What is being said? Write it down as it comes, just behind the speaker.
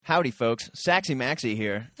Howdy, folks. Saxy Maxy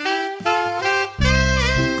here.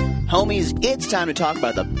 Homies, it's time to talk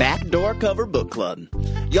about the Backdoor Cover Book Club.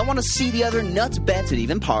 Y'all want to see the other nuts bets and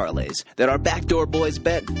even parlays that our Backdoor boys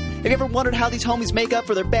bet? Have you ever wondered how these homies make up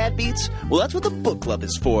for their bad beats? Well, that's what the book club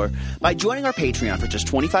is for. By joining our Patreon for just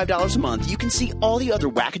 $25 a month, you can see all the other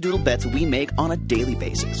wackadoodle bets we make on a daily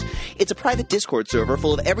basis. It's a private Discord server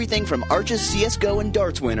full of everything from Arch's CSGO and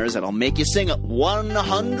darts winners that'll make you sing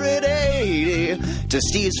 180 to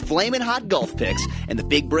Steve's flamin' hot golf picks and the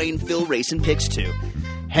big brain Phil racing picks too.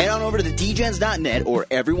 Head on over to the dgens.net or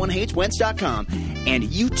everyonehateswentz.com, and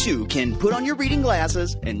you too can put on your reading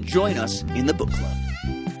glasses and join us in the book club.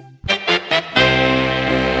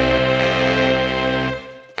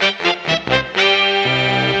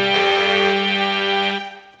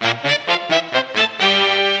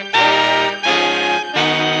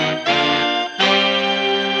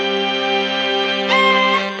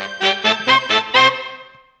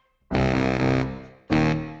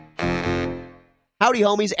 Howdy,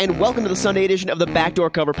 homies, and welcome to the Sunday edition of the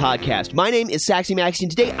Backdoor Cover Podcast. My name is Saxy Maxy,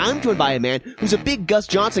 and today I'm joined by a man who's a big Gus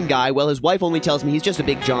Johnson guy, while his wife only tells me he's just a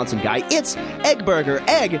big Johnson guy. It's Eggburger.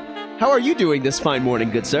 Egg, how are you doing this fine morning,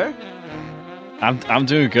 good sir? I'm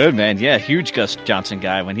doing good, man. Yeah, huge Gus Johnson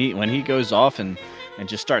guy. When he goes off and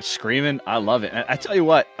just starts screaming, I love it. I tell you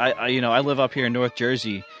what, I live up here in North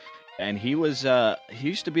Jersey, and he used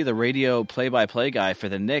to be the radio play-by-play guy for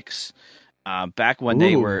the Knicks back when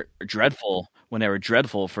they were dreadful. When they were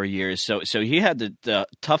dreadful for years, so he had the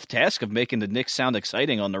tough task of making the Knicks sound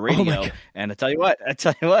exciting on the radio. And I tell you what,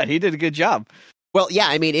 he did a good job. Well, yeah,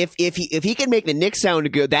 I mean, if he can make the Knicks sound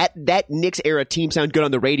good, that Knicks era team sound good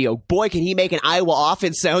on the radio, boy, can he make an Iowa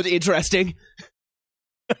offense sound interesting.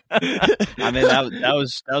 I mean, that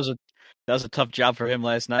was a tough job for him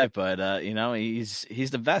last night, but he's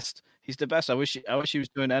the best. He's the best. I wish he was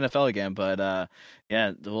doing NFL again, but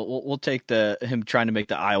yeah, we'll take him trying to make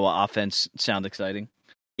the Iowa offense sound exciting.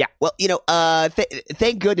 Yeah, well,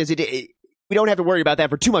 thank goodness we don't have to worry about that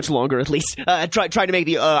for too much longer, at least. Trying to make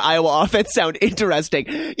the Iowa offense sound interesting.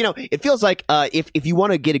 It feels like if you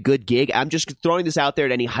want to get a good gig, I'm just throwing this out there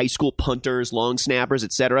to any high school punters, long snappers,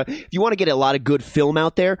 etc. If you want to get a lot of good film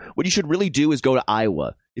out there, what you should really do is go to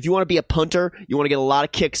Iowa. If you want to be a punter, you want to get a lot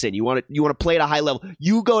of kicks in, you want to play at a high level,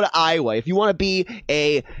 you go to Iowa. If you want to be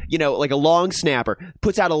like a long snapper,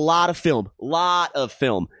 puts out a lot of film,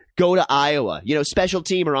 go to Iowa. Special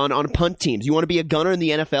team or on punt teams. You want to be a gunner in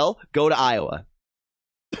the NFL, go to Iowa.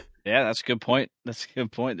 Yeah, that's a good point.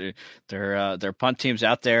 Their punt teams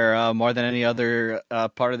out there more than any other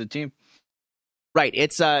part of the team. Right.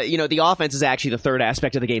 It's the offense is actually the third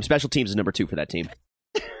aspect of the game. Special teams is number 2 for that team.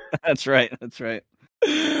 That's right.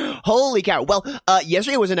 Holy cow. Well,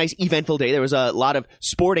 yesterday was a nice eventful day. There was a lot of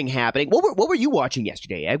sporting happening. What were you watching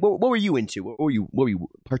yesterday, Ed? What were you into? What were you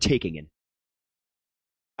partaking in?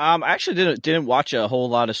 I actually didn't watch a whole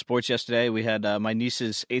lot of sports yesterday. We had my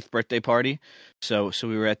niece's 8th birthday party, so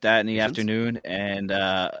we were at that in the afternoon, and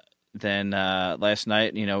then last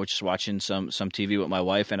night, just watching some TV with my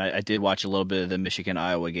wife, and I did watch a little bit of the Michigan-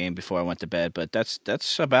 Into game before I went to bed, but that's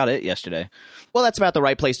about it yesterday. Well, that's about the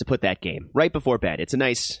right place to put that game, right before bed. It's a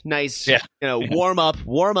nice, warm up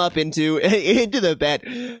into the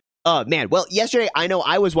bed. Oh, man. Well, yesterday, I know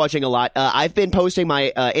I was watching a lot. I've been posting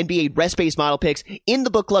my NBA rest-based model picks in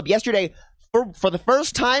the book club. Yesterday, for the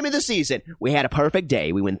first time in the season, we had a perfect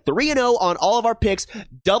day. We went 3-0 on all of our picks,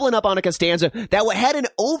 doubling up on a Costanza that had an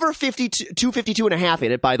over 252.5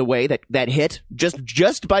 in it, by the way, that hit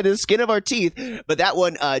just by the skin of our teeth, but that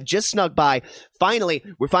one just snuck by. Finally,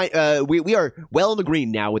 we are well in the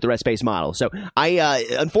green now with the rest-based model. So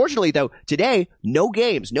unfortunately, though, today, no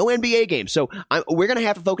games, no NBA games. So we're going to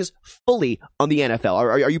have to focus fully on the NFL.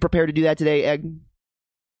 Are you prepared to do that today, Egg?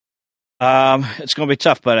 It's going to be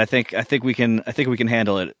tough, but I think we can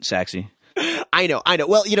handle it, Saxy. I know.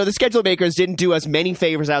 Well, the schedule makers didn't do us many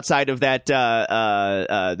favors outside of that the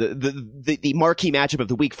marquee matchup of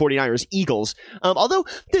the week, 49ers Eagles. Although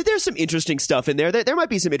there's some interesting stuff in there. There might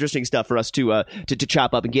be some interesting stuff for us to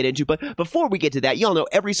chop up and get into. But before we get to that, y'all know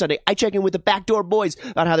every Sunday I check in with the Backdoor Boys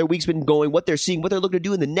about how their week's been going, what they're seeing, what they're looking to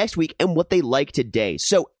do in the next week, and what they like today.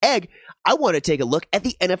 So, Egg, I want to take a look at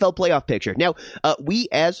the NFL playoff picture. Now, we,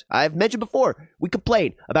 as I've mentioned before, we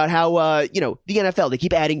complain about how, the NFL, they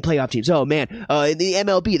keep adding playoff teams. Oh, man. In the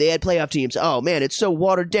MLB, they had playoff teams. Oh, man, it's so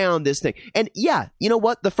watered down, this thing. And, yeah, you know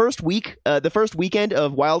what? The first weekend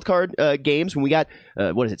of wild card games, when we got,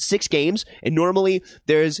 6 games, and normally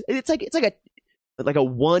it's like a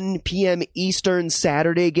 1 p.m. Eastern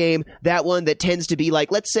Saturday game, that one that tends to be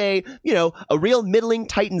like, let's say, a real middling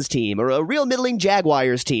Titans team or a real middling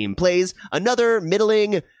Jaguars team plays another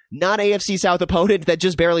middling non-AFC South opponent that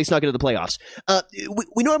just barely snuck into the playoffs.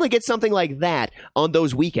 We normally get something like that on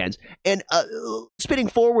those weekends. And spinning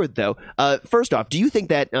forward, though, first off, do you think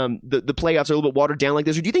that the playoffs are a little bit watered down like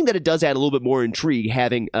this, or do you think that it does add a little bit more intrigue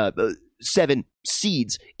having 7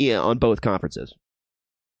 seeds on both conferences?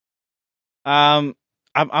 I'm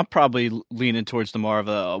probably leaning towards the more of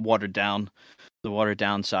a watered down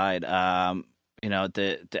side. The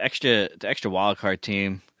extra wild card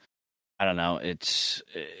team, I don't know. It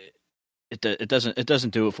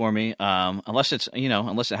doesn't do it for me. Unless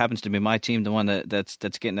it happens to be my team, the one that's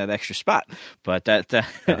getting that extra spot. But that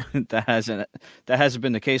hasn't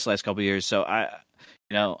been the case last couple of years. So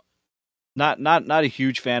not a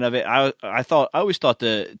huge fan of it. I always thought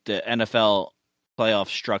the NFL playoff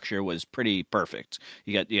structure was pretty perfect.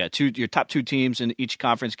 You got your top 2 teams in each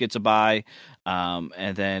conference gets a bye,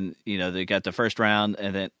 and then they got the first round,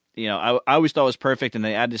 and then I always thought it was perfect, and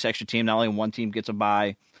they add this extra team. Not only one team gets a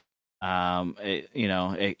bye.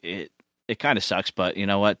 It kind of sucks, but you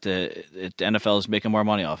know what? The NFL is making more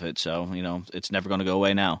money off it, so it's never going to go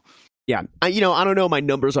away now. Yeah, I don't know my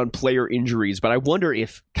numbers on player injuries, but I wonder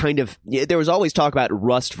if there was always talk about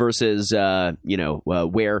rust versus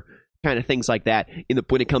wear, kind of things like that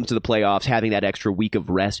when it comes to the playoffs, having that extra week of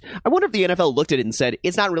rest. I wonder if the NFL looked at it and said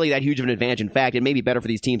it's not really that huge of an advantage. In fact, it may be better for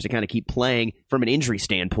these teams to kind of keep playing from an injury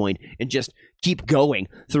standpoint and just keep going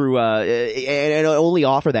through and only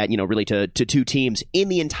offer that really to 2 teams in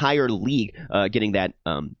the entire league getting that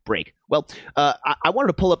break. Well, I wanted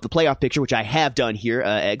to pull up the playoff picture, which I have done here,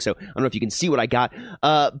 Egg, so I don't know if you can see what I got.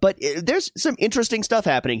 But there's some interesting stuff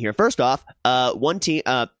happening here. First off, one team...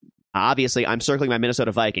 obviously, I'm circling my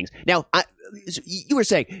Minnesota Vikings. Now, you were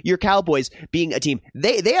saying your Cowboys being a team,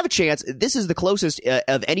 they have a chance. This is the closest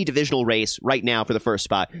of any divisional race right now for the first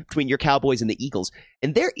spot between your Cowboys and the Eagles.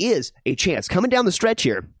 And there is a chance coming down the stretch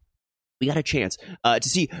here. We got a chance to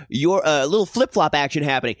see your little flip-flop action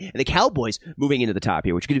happening and the Cowboys moving into the top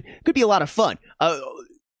here, which could be a lot of fun.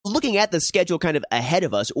 Looking at the schedule kind of ahead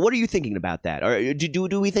of us, what are you thinking about that? Or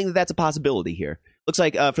do we think that that's a possibility here? Looks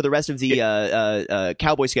like for the rest of the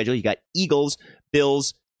Cowboy schedule, you got Eagles,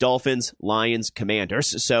 Bills, Dolphins, Lions,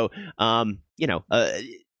 Commanders. So, at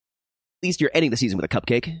least you're ending the season with a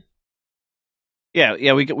cupcake.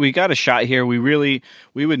 Yeah, we got a shot here. We would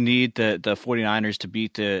need the 49ers to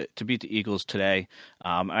beat the Eagles today.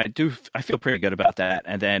 I feel pretty good about that.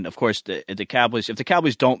 And then of course the Cowboys, if the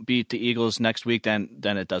Cowboys don't beat the Eagles next week, then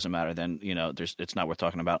it doesn't matter. Then it's not worth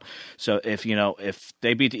talking about. So if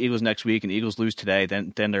they beat the Eagles next week and the Eagles lose today,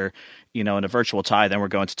 then they're in a virtual tie. Then we're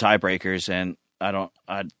going to tiebreakers, and I don't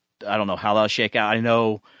know how that'll shake out. I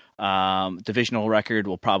know divisional record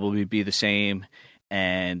will probably be the same.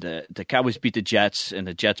 And the Cowboys beat the Jets, and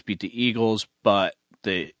the Jets beat the Eagles, but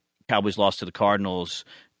the Cowboys lost to the Cardinals,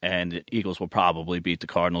 and the Eagles will probably beat the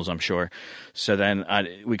Cardinals, I'm sure. So then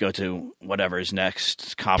we go to whatever is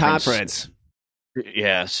next conference.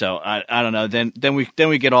 Yeah, so I don't know. Then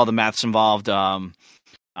we get all the maths involved. If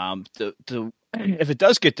it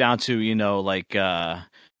does get down to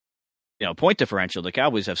point differential, the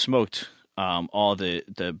Cowboys have smoked all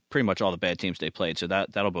the pretty much all the bad teams they played, so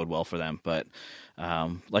that'll bode well for them. But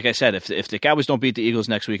like I said, if the Cowboys don't beat the Eagles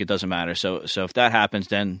next week, it doesn't matter. So if that happens,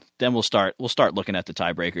 then we'll start looking at the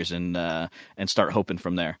tiebreakers and start hoping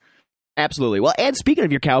from there. Absolutely. Well, and speaking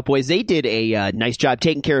of your Cowboys, they did a nice job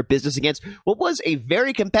taking care of business against what was a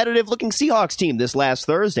very competitive-looking Seahawks team this last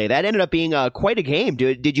Thursday. That ended up being quite a game.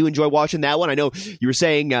 Did you enjoy watching that one? I know you were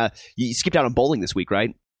saying you skipped out on bowling this week,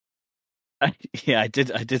 right? Yeah, I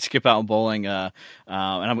did skip out on bowling, and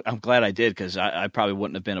I'm glad I did, because I probably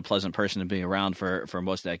wouldn't have been a pleasant person to be around for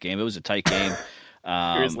most of that game. It was a tight game.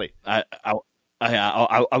 Seriously, I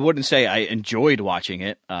wouldn't say I enjoyed watching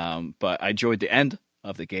it, but I enjoyed the end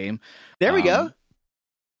of the game. There we go.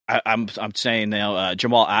 I'm saying now,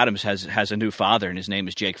 Jamal Adams has a new father, and his name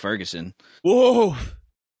is Jake Ferguson. Whoa!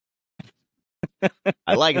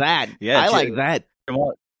 I like that. Yeah, I like that.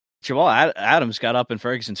 Jamal Adams got up in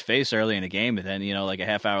Ferguson's face early in the game, and then like a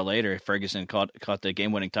half hour later, Ferguson caught the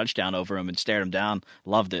game-winning touchdown over him and stared him down.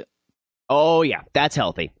 Loved it. Oh yeah, that's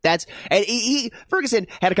healthy. Ferguson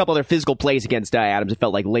had a couple other physical plays against Adams. It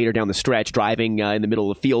felt like later down the stretch, driving in the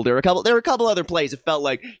middle of the field. There were a couple other plays. It felt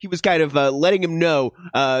like he was kind of letting him know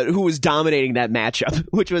who was dominating that matchup,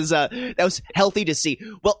 which was that was healthy to see.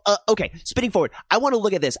 Well, okay, spinning forward, I want to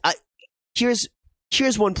look at this.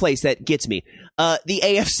 Here's one place that gets me. The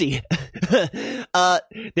AFC.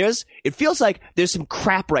 It feels like there's some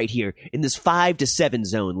crap right here in this 5-7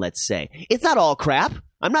 zone, let's say. It's not all crap.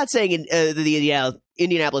 I'm not saying the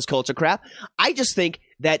Indianapolis Colts are crap. I just think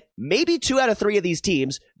that maybe 2 out of 3 of these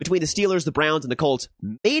teams, between the Steelers, the Browns, and the Colts,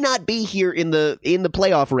 may not be here in the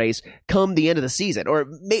playoff race come the end of the season, or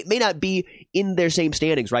may not be in their same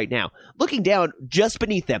standings right now. Looking down just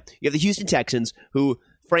beneath them, you have the Houston Texans, who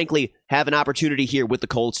frankly have an opportunity here with the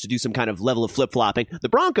Colts to do some kind of level of flip-flopping. The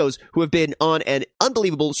Broncos, who have been on an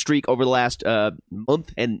unbelievable streak over the last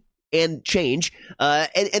month and change,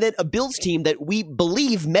 and then a Bills team that we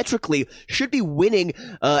believe metrically should be winning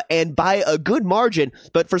and by a good margin,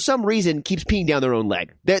 but for some reason keeps peeing down their own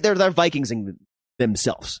leg. They're Vikingsing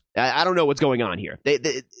themselves. I don't know what's going on here.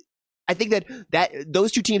 I think that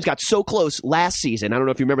those two teams got so close last season. I don't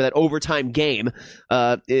know if you remember that overtime game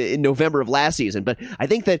in November of last season, but I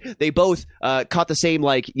think that they both caught the same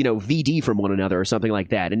VD from one another or something like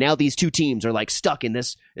that. And now these two teams are stuck in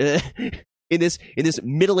this in this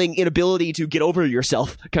middling inability to get over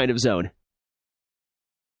yourself kind of zone.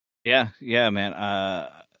 Yeah, man.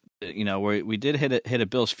 We did hit a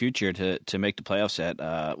Bills future to make the playoffs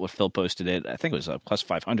at what Phil posted it. I think it was plus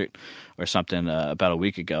 500 or something about a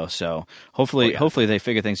week ago. So hopefully they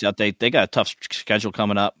figure things out. They got a tough schedule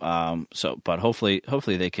coming up. But hopefully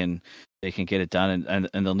they can get it done, and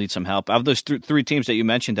they'll need some help. Out of those three teams that you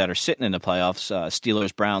mentioned that are sitting in the playoffs,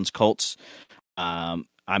 Steelers, Browns, Colts.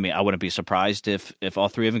 I wouldn't be surprised if all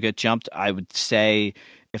three of them get jumped. I would say,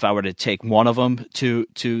 if I were to take one of them to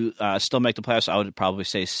still make the playoffs, I would probably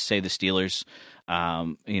say the Steelers.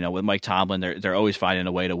 With Mike Tomlin, they're always finding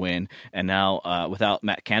a way to win. And now without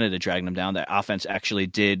Matt Canada dragging them down, that offense actually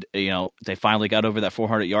did. They finally got over that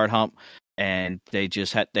 400-yard hump, and they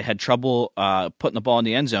had trouble putting the ball in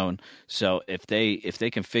the end zone. So if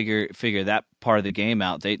they can figure that part of the game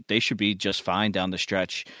out, they should be just fine down the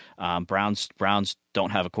stretch. Browns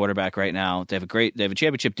don't have a quarterback right now. They have a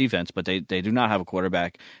championship defense, but they do not have a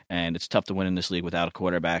quarterback, and it's tough to win in this league without a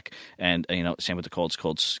quarterback. And same with the Colts.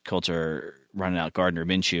 Colts are running out Gardner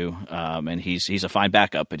Minshew, and he's a fine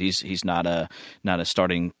backup, but he's not a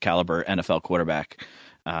starting caliber NFL quarterback.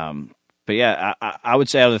 But yeah, I would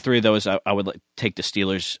say out of the three of those, I would take the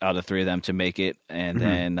Steelers out of the three of them to make it, and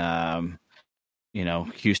then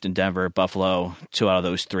Houston, Denver, Buffalo, 2 out of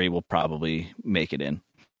those 3 will probably make it in.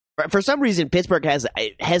 For some reason, Pittsburgh has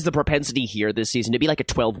the propensity here this season to be like a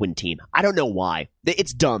 12-win team. I don't know why.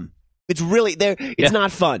 It's dumb. It's really there. It's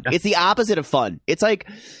not fun. It's the opposite of fun. It's like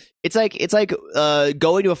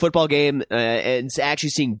going to a football game and actually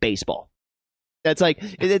seeing baseball. That's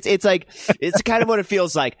it's kind of what it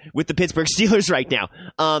feels like with the Pittsburgh Steelers right now.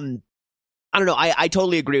 I don't know. I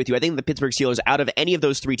totally agree with you. I think the Pittsburgh Steelers, out of any of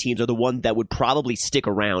those 3 teams, are the one that would probably stick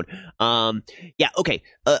around. Okay.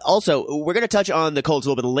 Also, we're going to touch on the Colts a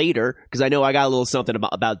little bit later, because I know I got a little something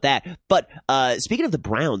about that. But speaking of the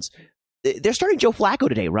Browns, they're starting Joe Flacco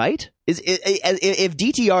today, right? If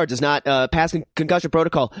DTR does not pass concussion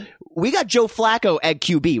protocol, we got Joe Flacco at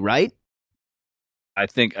QB, right? I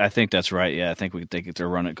think that's right. Yeah, I think they're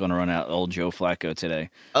going to run out old Joe Flacco today.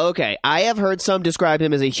 Okay, I have heard some describe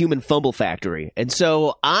him as a human fumble factory, and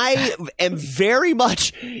so I am very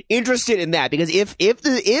much interested in that, because if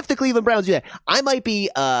the Cleveland Browns do that, I might be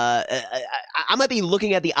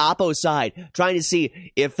looking at the oppo side, trying to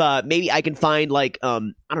see if maybe I can find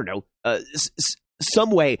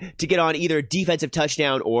some way to get on either a defensive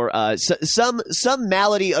touchdown or some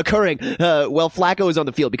malady occurring while Flacco is on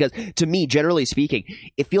the field. Because to me, generally speaking,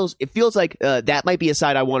 it feels like that might be a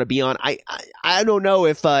side I want to be on. I don't know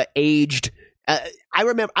if aged. I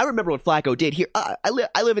remember what Flacco did here. I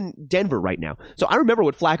live in Denver right now, so I remember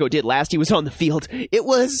what Flacco did last he was on the field. It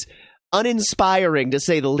was uninspiring, to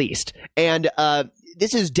say the least. And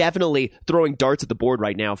this is definitely throwing darts at the board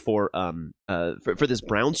right now for this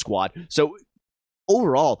Brown squad. So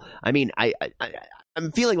overall, I'm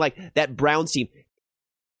feeling like that Browns team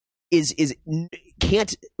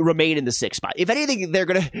can't remain in the 6th spot. If anything,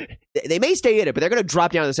 they may stay in it, but they're gonna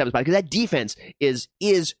drop down to the 7th spot, because that defense is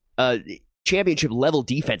championship level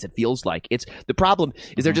defense. It feels like the problem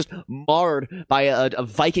is they're just marred by a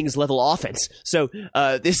Vikings level offense. So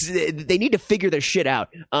they need to figure their shit out.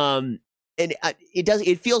 And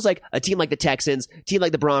it feels like a team like the Texans, team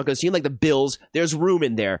like the Broncos, team like the Bills, there's room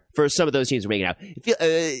in there for some of those teams to make it out.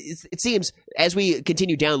 It seems, as we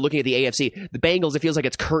continue down looking at the AFC, the Bengals, it feels like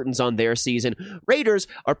it's curtains on their season. Raiders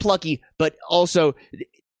are plucky, but also,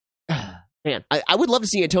 man, I would love to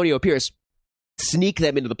see Antonio Pierce sneak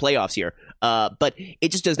them into the playoffs here. But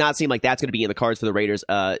it just does not seem like that's going to be in the cards for the Raiders.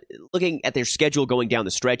 Looking at their schedule going down the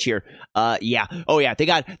stretch here, they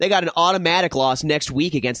got an automatic loss next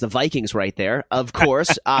week against the Vikings right there. Of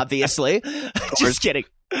course, obviously. Just kidding.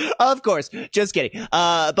 Of course, just kidding.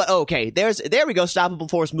 But okay, there we go. Stoppable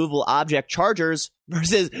force, movable object, Chargers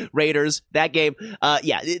versus Raiders. That game.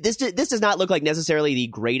 Yeah, this does not look like necessarily the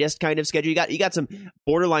greatest kind of schedule. You got some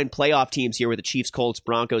borderline playoff teams here with the Chiefs, Colts,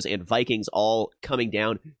 Broncos, and Vikings all coming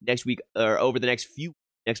down next week or over the next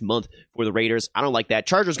month for the Raiders. I don't like that.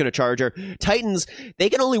 Chargers going to Charger. Titans, they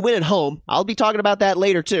can only win at home. I'll be talking about that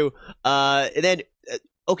later too.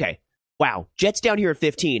 Okay. Wow. Jets down here at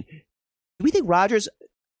 15. Do we think Rodgers?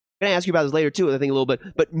 I'm going to ask you about this later too, I think a little bit,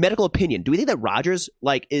 but medical opinion. Do we think that Rodgers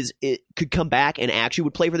could come back and actually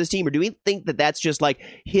would play for this team, or do we think that that's just like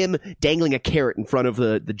him dangling a carrot in front of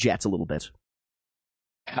the Jets a little bit?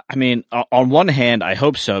 I mean, on one hand, I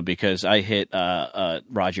hope so, because I hit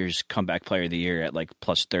Rodgers comeback player of the year at like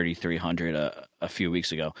plus 3,300 a few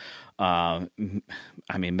weeks ago. I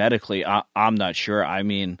mean, medically, I'm not sure. I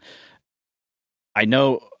mean, I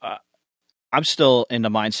know. I'm still in the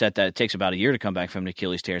mindset that it takes about a year to come back from an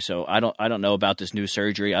Achilles tear, so I don't know about this new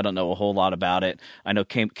surgery. I don't know a whole lot about it. I know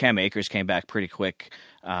Cam Akers came back pretty quick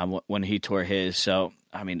when he tore his. So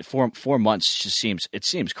I mean, 4 months just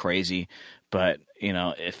seems crazy. But you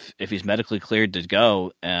know, if he's medically cleared to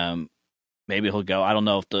go, maybe he'll go. I don't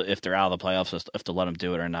know if they're out of the playoffs, if to let him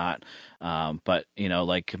do it or not. But you know,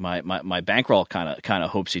 like my bankroll kind of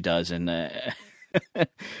hopes he does, and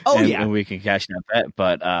and we can cash that bet.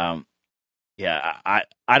 But yeah,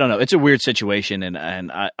 I don't know. It's a weird situation,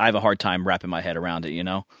 and I have a hard time wrapping my head around it, you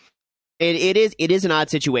know? It is an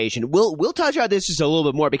odd situation. We'll touch on this just a little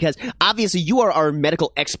bit more because obviously you are our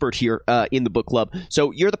medical expert here in the book club.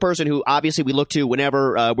 So you're the person who obviously we look to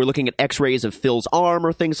whenever we're looking at X-rays of Phil's arm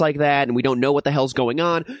or things like that, and we don't know what the hell's going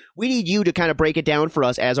on. We need you to kind of break it down for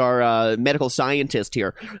us as our medical scientist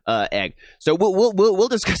here, Egg. So we'll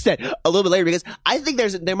discuss that a little bit later because I think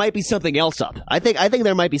there might be something else up. I think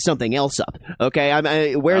there might be something else up.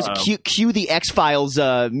 Okay, where's cue the X-Files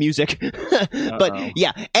music? But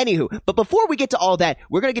yeah, anywho. But before we get to all that,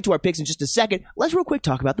 we're going to get to our picks in just a second. Let's real quick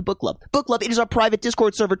talk about the book club. Book club, it is our private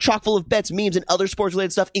Discord server chock full of bets, memes, and other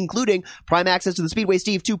sports-related stuff, including prime access to the Speedway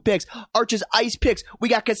Steve 2 picks, Arch's Ice picks, we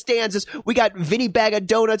got Costanzas, we got Vinny Bag of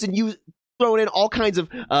Donuts, and you throwing in all kinds of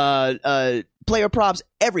player props,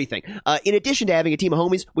 everything. In addition to having a team of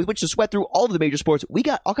homies with which to sweat through all of the major sports, we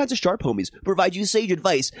got all kinds of sharp homies who provide you sage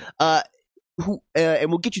advice, and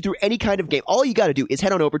we'll get you through any kind of game. All you got to do is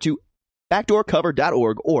head on over to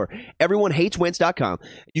backdoorcover.org or everyonehateswentz.com.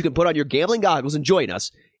 You can put on your gambling goggles and join us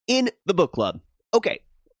in the book club. Okay,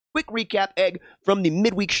 quick recap, Egg, from the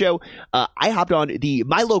midweek show. I hopped on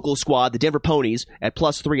my local squad, the Denver Ponies, at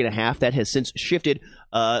plus 3.5. That has since shifted,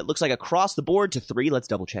 looks like across the board to 3. Let's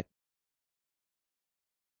double check.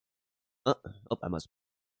 I must.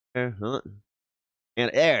 And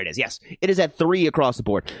there it is. Yes, it is at 3 across the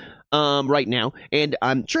board right now. And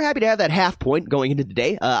I'm sure happy to have that half point going into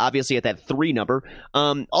today, obviously at that 3 number.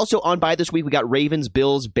 Also on by this week, we got Ravens,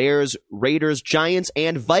 Bills, Bears, Raiders, Giants,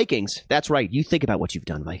 and Vikings. That's right. You think about what you've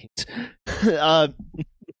done, Vikings.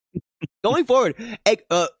 Going forward,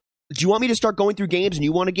 do you want me to start going through games and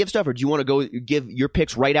you want to give stuff, or do you want to go give your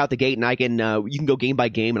picks right out the gate and I can you can go game by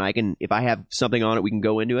game and I can, if I have something on it, we can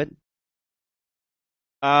go into it?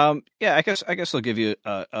 Yeah, I guess I'll give you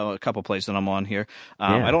a couple plays that I'm on here.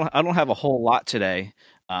 I don't have a whole lot today.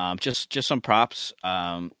 Just some props.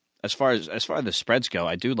 As far as the spreads go,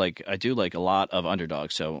 I do like a lot of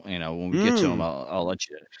underdogs. So you know, when we get to them, I'll let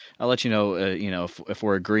you know. You know, if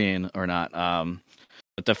we're agreeing or not.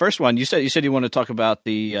 But the first one, you said you want to talk about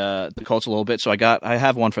the Colts a little bit. So I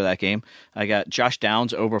have one for that game. I got Josh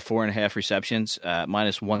Downs over 4.5 receptions,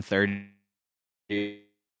 minus 130.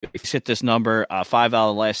 He's hit this number 5 out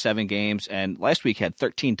of the last 7 games, and last week had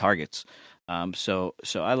 13 targets. So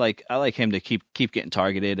I like him to keep getting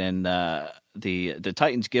targeted, and the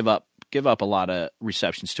Titans give up a lot of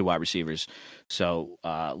receptions to wide receivers. So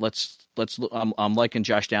let's I'm liking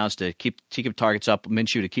Josh Downs to keep targets up,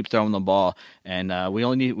 Minshew to keep throwing the ball, and we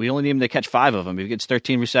only need him to catch 5 of them. If he gets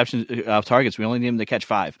 13 receptions targets, we only need him to catch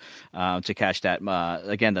 5 to catch that.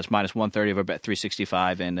 Again, that's minus 130 over bet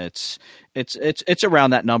 365, and it's around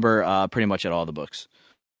that number pretty much at all the books.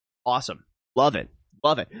 Awesome, love it.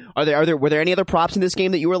 Were there any other props in this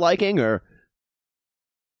game that you were liking, or?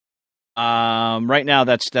 Right now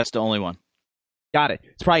that's the only one. Got it.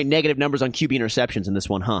 It's probably negative numbers on QB interceptions in this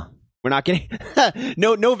one, huh? We're not getting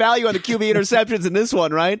no value on the QB interceptions in this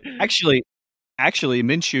one, right? Actually,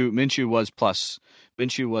 Minshew was plus.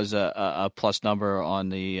 Minshew was a plus number on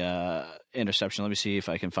the interception. Let me see if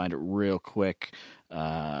I can find it real quick.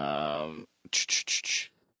 So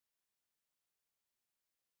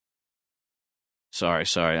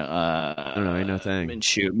Sorry. I don't know. Ain't no thing.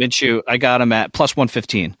 Minshew. I got him at plus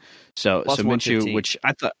 115. So Plus Minshew, 115. which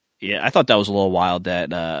I thought that was a little wild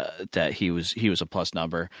that he was a plus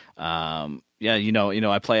number. I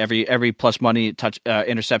play every plus money touch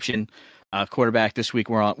interception quarterback this week.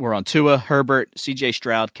 We're on Tua, Herbert, C.J.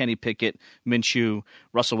 Stroud, Kenny Pickett, Minshew,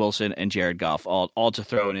 Russell Wilson, and Jared Goff, all to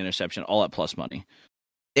throw an interception, all at plus money.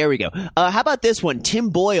 There we go. How about this one?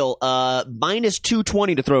 Tim Boyle, minus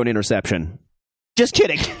 220 to throw an interception. Just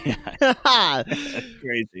kidding.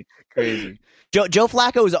 Crazy. Joe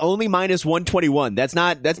Flacco is only minus 121. That's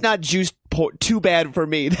not juiced too bad for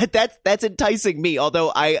me. That's enticing me.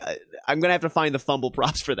 Although I'm gonna have to find the fumble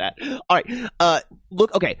props for that. All right.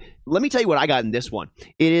 Look. Okay. Let me tell you what I got in this one.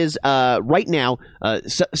 It is right now.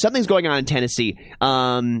 Something's going on in Tennessee.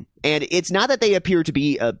 And it's not that they appear to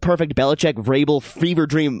be a perfect Belichick, Vrabel, fever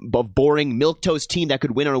dream of boring milquetoast team that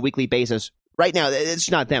could win on a weekly basis. Right now,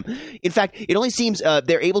 it's not them. In fact, it only seems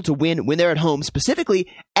they're able to win when they're at home,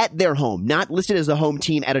 specifically at their home, not listed as the home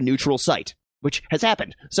team at a neutral site, which has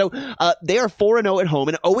happened. So they are 4-0 at home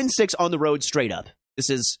and 0-6 on the road straight up.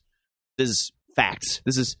 This is facts.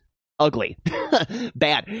 This is ugly.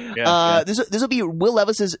 Bad. Yeah. This will be Will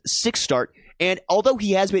Levis's sixth start, and although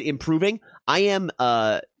he has been improving, I am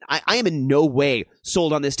in no way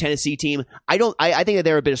sold on this Tennessee team. I think that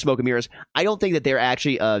they're a bit of smoke and mirrors. I don't think that they're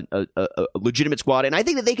actually a legitimate squad, and I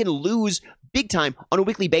think that they can lose big time on a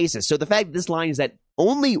weekly basis. So the fact that this line is at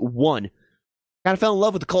only one, kind of fell in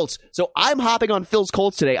love with the Colts. So I'm hopping on Phil's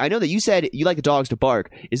Colts today. I know that you said you like the dogs to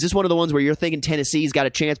bark. Is this one of the ones where you're thinking Tennessee's got a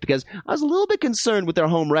chance? Because I was a little bit concerned with their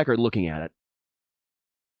home record looking at it.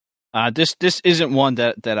 This isn't one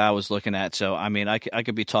that I was looking at, so I mean I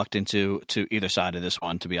could be talked into either side of this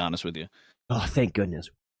one, to be honest with you. Oh, thank goodness.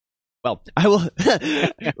 Well, I will.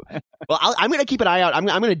 I'm going to keep an eye out. I'm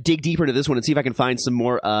going to dig deeper into this one and see if I can find some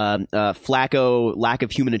more Flacco lack of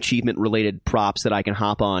human achievement related props that I can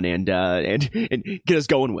hop on and get us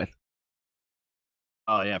going with.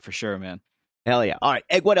 Oh yeah, for sure, man. Hell yeah! All right,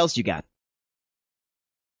 Egg. What else you got?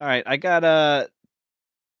 All right, I got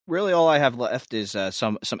really, all I have left is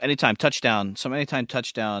some anytime touchdown.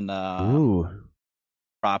 Ooh.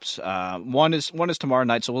 Props. One is tomorrow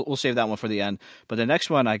night, so we'll save that one for the end. But the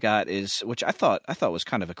next one I got is, which I thought was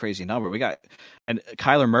kind of a crazy number. We got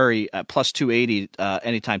Kyler Murray at plus 280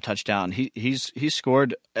 anytime touchdown. He's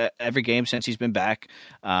scored every game since he's been back,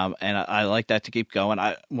 and I like that to keep going.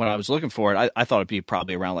 When I was looking for it, I thought it'd be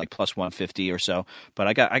probably around like plus 150 or so, but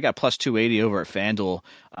I got plus 280 over at FanDuel.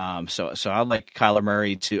 So I like Kyler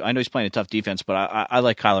Murray to. I know he's playing a tough defense, but I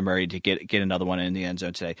like Kyler Murray to get another one in the end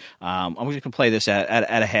zone today. I'm just gonna play this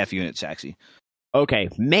at a half unit, Saxy. Okay,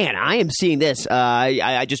 man, I am seeing this.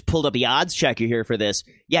 I just pulled up the odds checker here for this.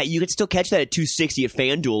 Yeah, you can still catch that at 260 at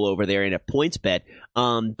FanDuel over there in a points bet.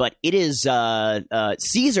 But it is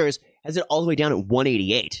Caesars has it all the way down at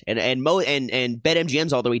 188, and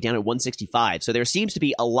BetMGM's all the way down at 165. So there seems to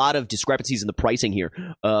be a lot of discrepancies in the pricing here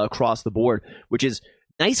across the board, which is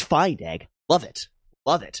nice find, Egg. Love it.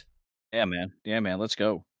 Yeah, man. Let's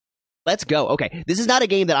go. Let's go. Okay, this is not a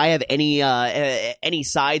game that I have any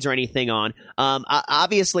sides or anything on.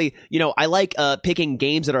 Obviously, I like picking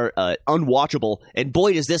games that are unwatchable, and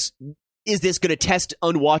boy, is this going to test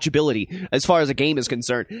unwatchability as far as a game is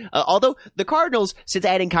concerned. Although the Cardinals, since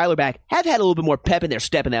adding Kyler back, have had a little bit more pep in their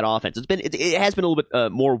step in that offense. It has been a little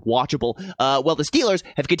bit more watchable. Well, the Steelers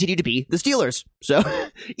have continued to be the Steelers. So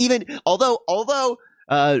even although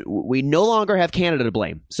we no longer have Canada to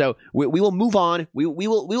blame, so we will move on. We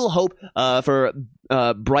will hope for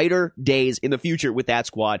brighter days in the future with that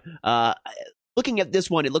squad. Looking at this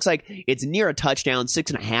one, it looks like it's near a touchdown,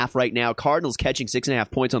 6.5 right now. Cardinals catching 6.5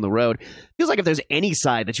 points on the road. Feels like if there's any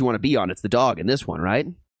side that you want to be on, it's the dog in this one, right?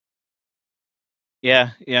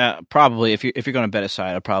 Yeah, probably. If you're going to bet a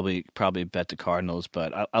side, I'll probably bet the Cardinals,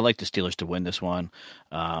 but I like the Steelers to win this one.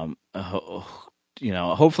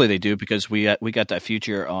 Hopefully they do, because we got that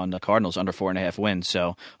future on the Cardinals under 4.5 wins.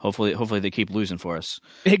 So hopefully they keep losing for us.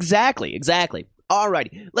 Exactly. All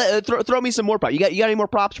righty, throw me some more props. You got any more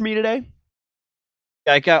props for me today?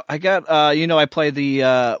 I got. I play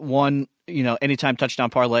the one. Anytime touchdown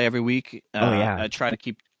parlay every week. I try to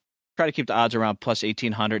keep the odds around plus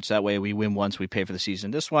 1,800, so that way we win once, we pay for the season.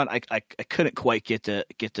 This one I couldn't quite get to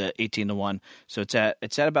 18-1, so it's at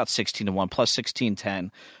about 16-1 plus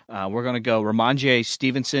 1610. We're gonna go Ramondre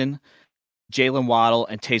Stevenson, Jalen Waddle,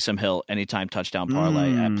 and Taysom Hill anytime touchdown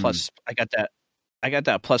parlay at plus. I got that I got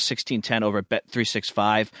that plus 1610 over at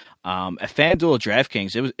Bet365. At FanDuel,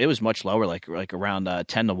 DraftKings, it was much lower, like around 10-1,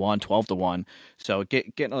 12-1. So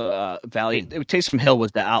getting value. Taysom Hill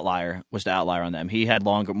was the outlier on them. He had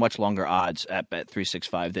much longer odds at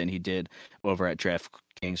Bet365 than he did over at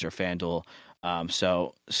DraftKings or FanDuel.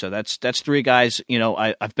 So that's three guys.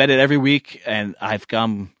 I've bet it every week, and I've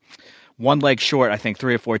come one leg short, I think,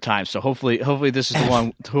 3 or 4 times. So hopefully this is the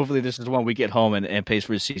one. Hopefully this is the one we get home and pays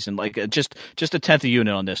for the season. Like just a tenth of a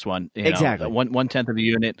unit on this one. Exactly, 1/10 of a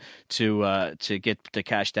unit to get to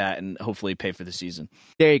cash that and hopefully pay for the season.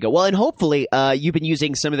 There you go. Well, and hopefully you've been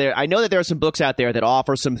using some of their. I know that there are some books out there that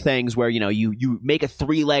offer some things where you make a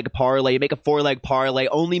 3-leg parlay, you make a 4-leg parlay,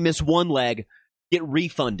 only miss 1 leg, get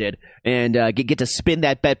refunded, and get to spin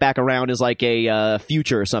that bet back around as like a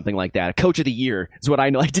future or something like that. A coach of the year is what I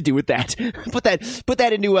like to do with that. put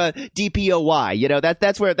that into a DPOY.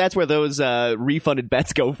 That's where those refunded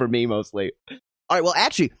bets go for me mostly. All right. Well,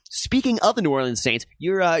 actually, speaking of the New Orleans Saints,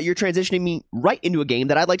 you're transitioning me right into a game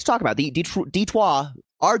that I'd like to talk about. The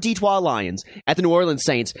Detroit Lions at the New Orleans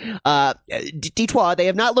Saints. Detroit, they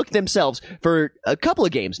have not looked at themselves for a couple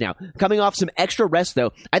of games now. Coming off some extra rest,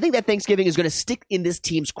 though, I think that Thanksgiving is going to stick in this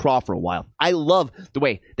team's craw for a while. I love the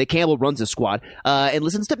way that Campbell runs his squad and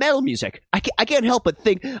listens to metal music. I can't help but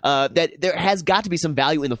think that there has got to be some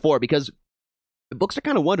value in the 4 because the books are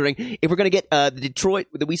kind of wondering if we're going to get the Detroit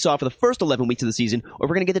that we saw for the first 11 weeks of the season, or if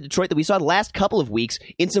we're going to get the Detroit that we saw the last couple of weeks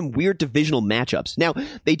in some weird divisional matchups. Now,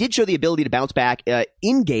 they did show the ability to bounce back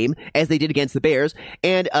in-game, as they did against the Bears,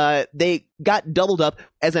 and they got doubled up,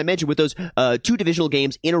 as I mentioned, with those 2 divisional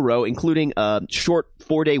games in a row, including a short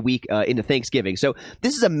 4-day week into Thanksgiving. So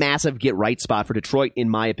this is a massive get-right spot for Detroit, in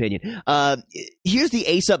my opinion. Here's the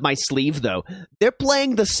ace up my sleeve, though. They're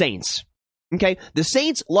playing the Saints. Okay, the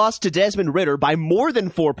Saints lost to Desmond Ridder by more than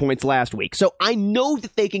 4 points last week, so I know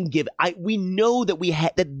that they can give. We know that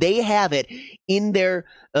that they have it in their.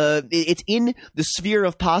 It's in the sphere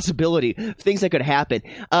of possibility, things that could happen.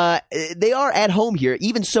 They are at home here.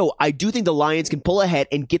 Even so, I do think the Lions can pull ahead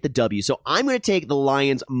and get the W. So I'm going to take the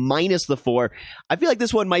Lions minus the 4. I feel like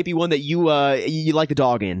this one might be one that you like the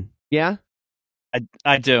dog in. Yeah,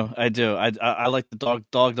 I do. I like the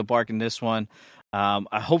dog to bark in this one.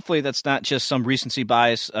 Hopefully that's not just some recency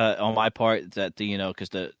bias on my part that because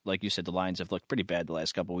like you said, the Lions have looked pretty bad the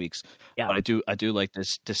last couple of weeks. Yeah, but I do like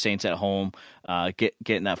the Saints at home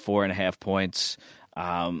getting that 4.5 points.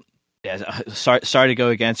 Yeah, sorry to go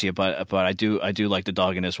against you, but I do like the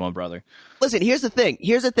dog in this one, brother. Listen, here's the thing.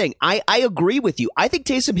 I agree with you. I think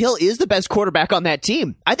Taysom Hill is the best quarterback on that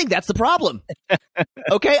team. I think that's the problem.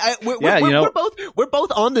 Okay, we're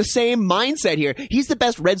both on the same mindset here. He's the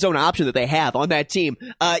best red zone option that they have on that team,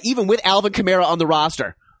 even with Alvin Kamara on the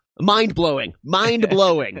roster. Mind blowing,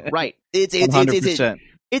 right? It's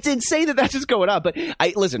insane that that's just going on. But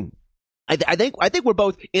listen. I think we're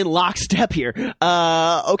both in lockstep here.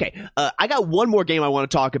 Okay. I got one more game I want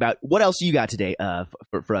to talk about. What else you got today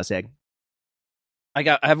for us, Egg?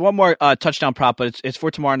 I have one more touchdown prop, but it's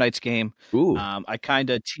for tomorrow night's game. Ooh. I kind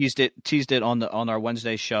of teased it on our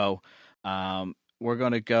Wednesday show. We're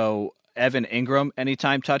going to go Evan Ingram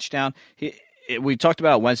anytime touchdown. We talked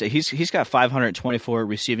about Wednesday. He's got 524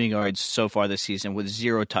 receiving yards so far this season with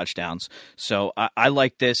 0 touchdowns. So I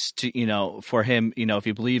like this for him. If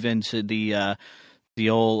you believe into the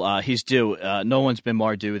old he's due. No one's been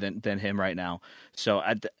more due than him right now. So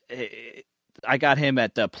I got him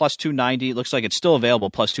at plus 290. Looks like it's still available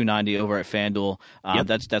plus 290 over at FanDuel. Yep.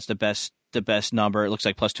 That's the best number. It looks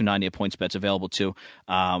like plus 290 at PointsBet's available too.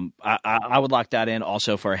 I would lock that in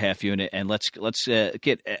also for a half unit, and let's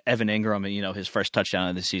get Evan Ingram his first touchdown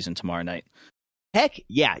of the season tomorrow night. Heck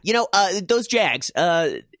yeah. Those Jags,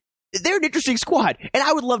 they're an interesting squad, and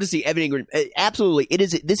I would love to see Evan Ingram. Absolutely.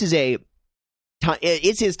 It's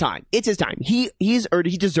his time. He's earned,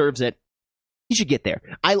 he deserves it. He should get there.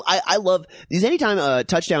 I love these anytime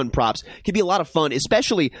touchdown props can be a lot of fun,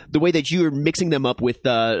 especially the way that you're mixing them up with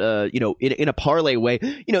in a parlay way.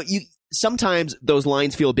 You sometimes those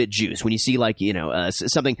lines feel a bit juice when you see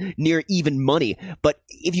something near even money. But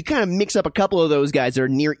if you kind of mix up a couple of those guys that are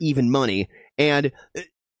near even money, and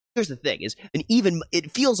here's the thing is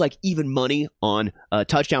it feels like even money on a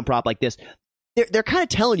touchdown prop like this. They're kind of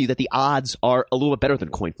telling you that the odds are a little bit better than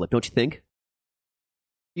coin flip, don't you think?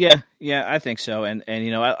 Yeah, I think so, and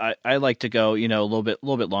I like to go a little bit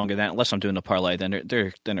longer than that. Unless I'm doing a parlay, then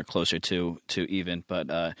they're closer to even. But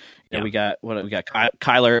we got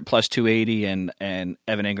Kyler at plus 280 and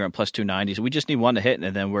Evan Ingram plus 290. So we just need one to hit,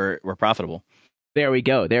 and then we're profitable. There we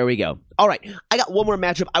go. All right, I got one more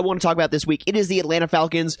matchup I want to talk about this week. It is the Atlanta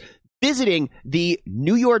Falcons visiting the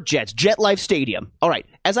New York Jets, Jet Life Stadium. All right,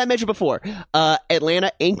 as I mentioned before,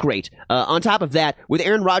 Atlanta ain't great. On top of that, with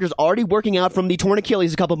Aaron Rodgers already working out from the torn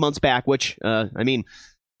Achilles a couple months back, which,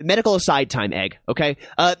 medical aside time, Egg, okay?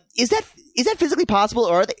 Is that physically possible,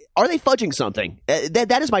 or are they fudging something?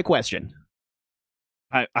 That is my question.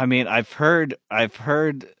 I mean, I've heard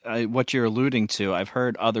what you're alluding to. I've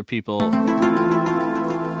heard other people.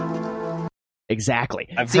 Exactly.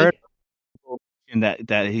 I've heard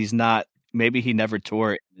that he's not. Maybe he never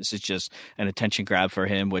tore it. This is just an attention grab for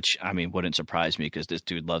him, which I mean wouldn't surprise me because this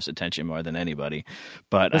dude loves attention more than anybody.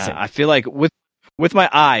 But I feel like with my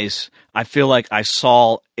eyes, I feel like I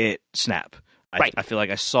saw it snap. Right. I feel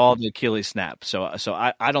like I saw the Achilles snap. So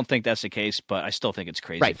I don't think that's the case, but I still think it's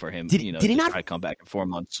crazy for him. Did he not try to come back in 4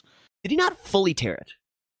 months? Did he not fully tear it?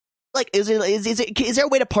 Like, is there a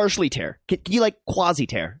way to partially tear? Can you like quasi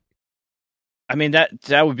tear? I mean that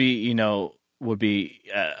would be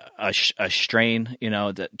a strain,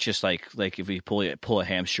 that just like if you pull a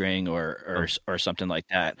hamstring or something like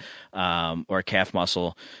that, or a calf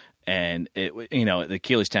muscle, and it the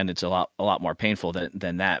Achilles tendon's a lot more painful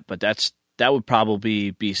than that. But that would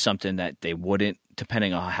probably be something that they wouldn't,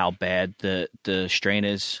 depending on how bad the strain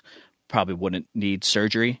is, probably wouldn't need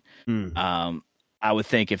surgery. I would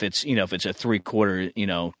think if it's a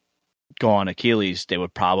 3/4 gone Achilles, they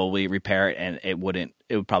would probably repair it, and it would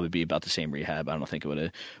probably be about the same rehab. I don't think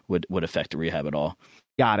it would affect the rehab at all.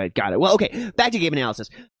 Got it. Well, okay, back to game analysis.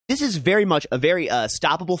 This is very much a very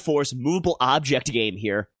stoppable force, movable object game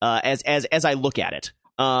here, as I look at it.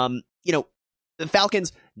 The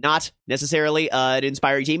Falcons, not necessarily an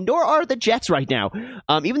inspiring team, nor are the Jets right now,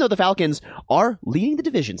 even though the Falcons are leading the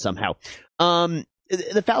division somehow.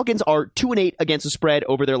 The Falcons are 2-8 against the spread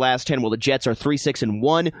over their last 10, while the Jets are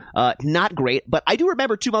 3-6-1. Not great, but I do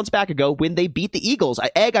remember 2 months back ago when they beat the Eagles.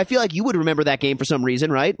 Egg, I feel like you would remember that game for some reason,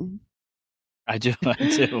 right? I do.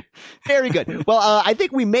 Very good. Well, I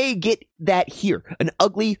think we may get that here. An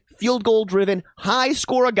ugly, field goal driven, high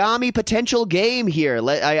scoregami potential game here.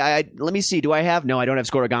 Let me see. Do I have? No, I don't have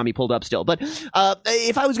scoregami pulled up still. But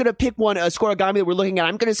if I was going to pick a scoregami that we're looking at,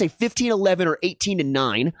 I'm going to say 15-11 or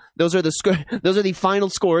 18-9. Those are the final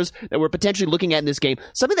scores that we're potentially looking at in this game.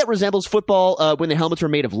 Something that resembles football when the helmets were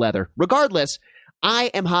made of leather. Regardless,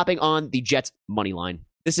 I am hopping on the Jets money line.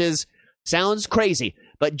 Sounds crazy,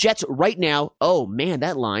 but Jets right now, oh man,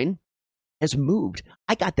 that line has moved.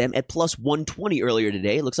 I got them at plus 120 earlier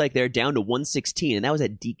today. It looks like they're down to 116, and that was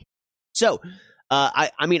at DK. So,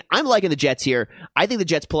 I'm liking the Jets here. I think the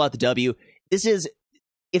Jets pull out the W. This is,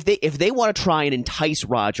 if they want to try and entice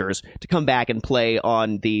Rodgers to come back and play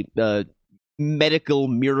on the medical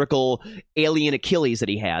miracle alien Achilles that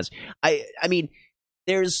he has,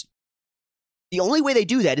 the only way they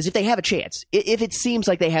do that is if they have a chance. If it seems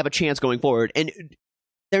like they have a chance going forward. And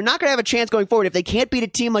they're not going to have a chance going forward if they can't beat a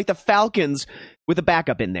team like the Falcons with a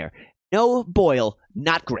backup in there. No, Boyle,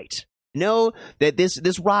 not great. No, that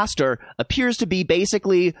this roster appears to be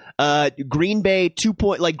basically Green Bay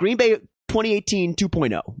 2018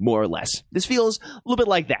 2.0, more or less. This feels a little bit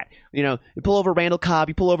like that. You pull over Randall Cobb,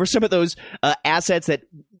 you pull over some of those assets that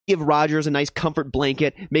give Rodgers a nice comfort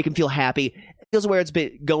blanket, make him feel happy. Feels where it's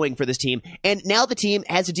been going for this team. And now the team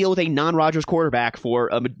has to deal with a non-Rodgers quarterback for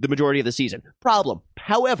the majority of the season. Problem.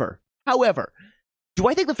 However, do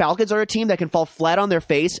I think the Falcons are a team that can fall flat on their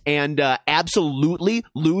face and absolutely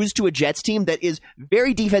lose to a Jets team that is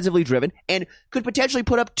very defensively driven and could potentially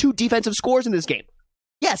put up 2 defensive scores in this game?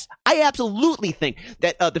 Yes, I absolutely think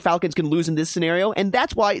that the Falcons can lose in this scenario, and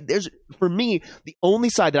that's why for me, the only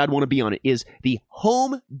side that I'd want to be on it is the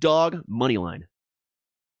home dog money line.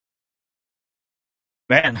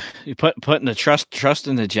 Man, you putting the trust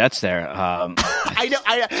in the Jets there. I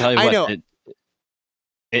know.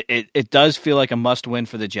 It does feel like a must win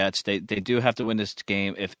for the Jets. They do have to win this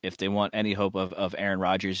game if they want any hope of Aaron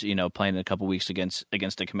Rodgers, playing in a couple weeks against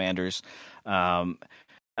the Commanders.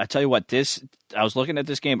 I tell you what, I was looking at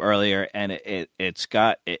this game earlier, and it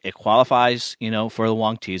qualifies, for the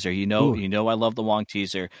Wong teaser. I love the Wong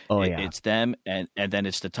teaser. Oh, yeah. It's them, and then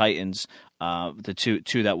it's the Titans, the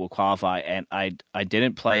two that will qualify. And I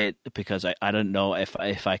didn't play it because I don't know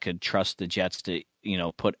if I could trust the Jets to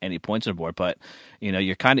put any points on the board. But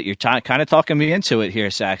you're kind of talking me into it here,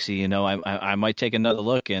 Saxy. I might take another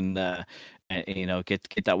look and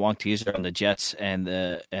get that Wong teaser on the Jets and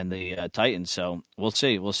the Titans. So we'll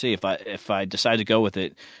see if I decide to go with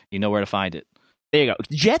it. You know where to find it. There you go.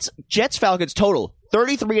 Jets Falcons total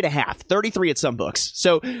 33.5, 33 at some books.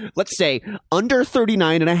 So let's say under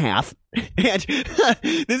 39.5. And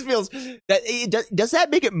this feels that does that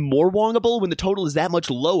make it more Wongable when the total is that much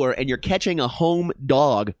lower and you're catching a home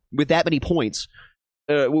dog with that many points?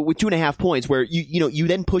 with 2.5 points, where you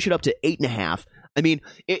then push it up to 8.5. I mean,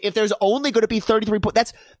 if there's only going to be 33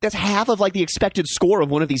 points, that's half of like the expected score of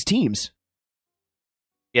one of these teams.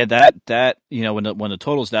 Yeah, that when the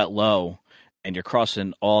total's that low and you're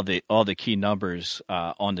crossing all the key numbers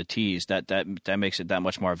on the tees, that makes it that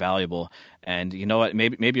much more valuable. And you know what?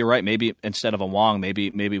 Maybe you're right. Maybe instead of a Wong,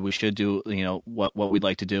 maybe we should do what we'd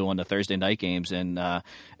like to do on the Thursday night games and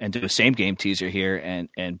do a same game teaser here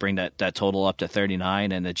and bring that total up to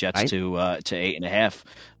 39 and the Jets to 8.5.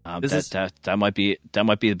 That might be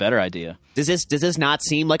the better idea. Does this not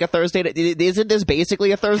seem like a Thursday? Isn't this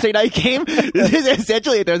basically a Thursday night game? This is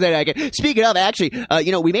essentially a Thursday night game. Speaking of, actually,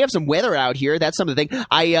 we may have some weather out here. That's something.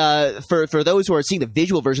 For those who are seeing the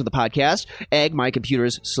visual version of the podcast, my computer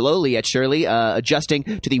is slowly yet surely adjusting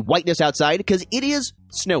to the whiteness outside because it is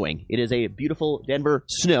snowing. It is a beautiful Denver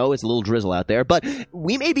snow. It's a little drizzle out there, but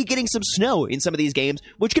we may be getting some snow in some of these games,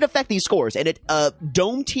 which could affect these scores. And a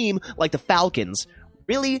dome team like the Falcons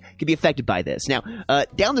really can be affected by this. Now,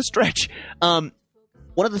 down the stretch, one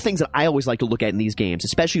of the things that I always like to look at in these games,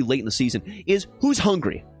 especially late in the season, is who's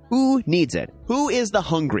hungry, who needs it, who is the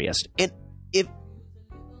hungriest. And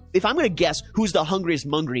if I'm going to guess who's the hungriest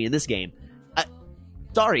mungry in this game,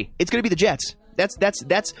 sorry, it's going to be the Jets.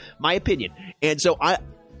 That's my opinion. And so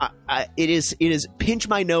it is pinch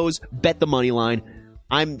my nose, bet the money line.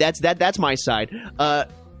 That's my side.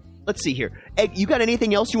 Let's see here. Egg, you got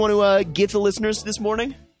anything else you want to give to the listeners this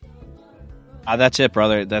morning? That's it,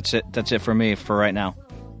 brother. That's it for me for right now.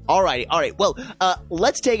 All right. Well,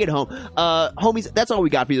 let's take it home. Homies, that's all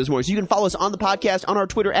we got for you this morning. So you can follow us on the podcast, on our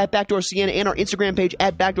Twitter at BackdoorCN, and our Instagram page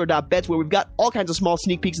at backdoor.bets, where we've got all kinds of small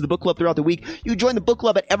sneak peeks of the book club throughout the week. You can join the book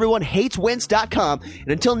club at everyonehateswentz.com. And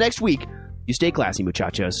until next week, you stay classy,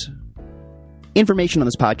 muchachos. Information on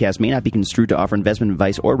this podcast may not be construed to offer investment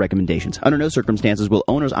advice or recommendations. Under no circumstances will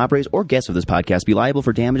owners, operators, or guests of this podcast be liable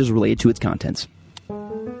for damages related to its contents.